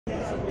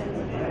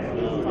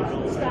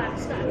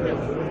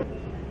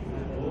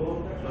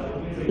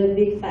A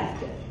big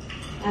factor,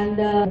 and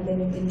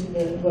them into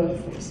the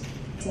workforce.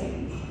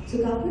 So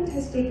government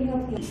has taken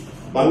up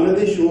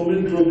Bangladesh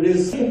will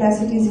progress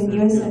capacities in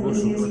US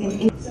embassies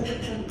in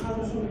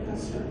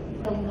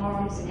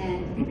norms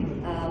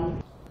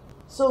and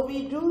So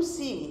we do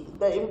see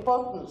the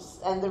importance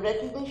and the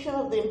recognition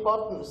of the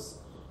importance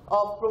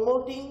of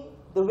promoting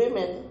the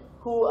women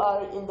who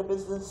are in the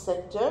business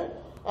sector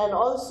and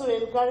also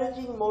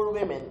encouraging more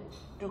women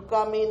to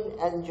come in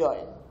and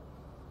join.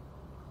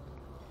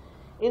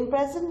 In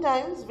present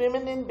times,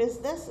 women in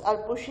business are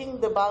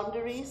pushing the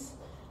boundaries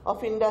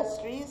of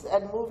industries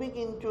and moving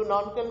into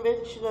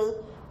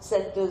non-conventional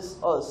sectors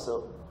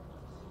also.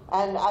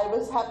 And I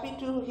was happy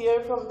to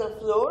hear from the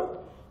floor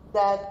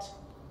that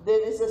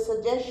there is a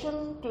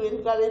suggestion to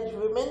encourage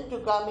women to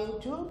come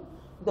into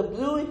the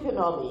blue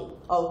economy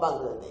of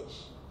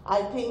Bangladesh.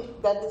 I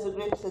think that is a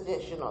great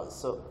suggestion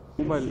also.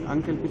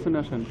 Uncle,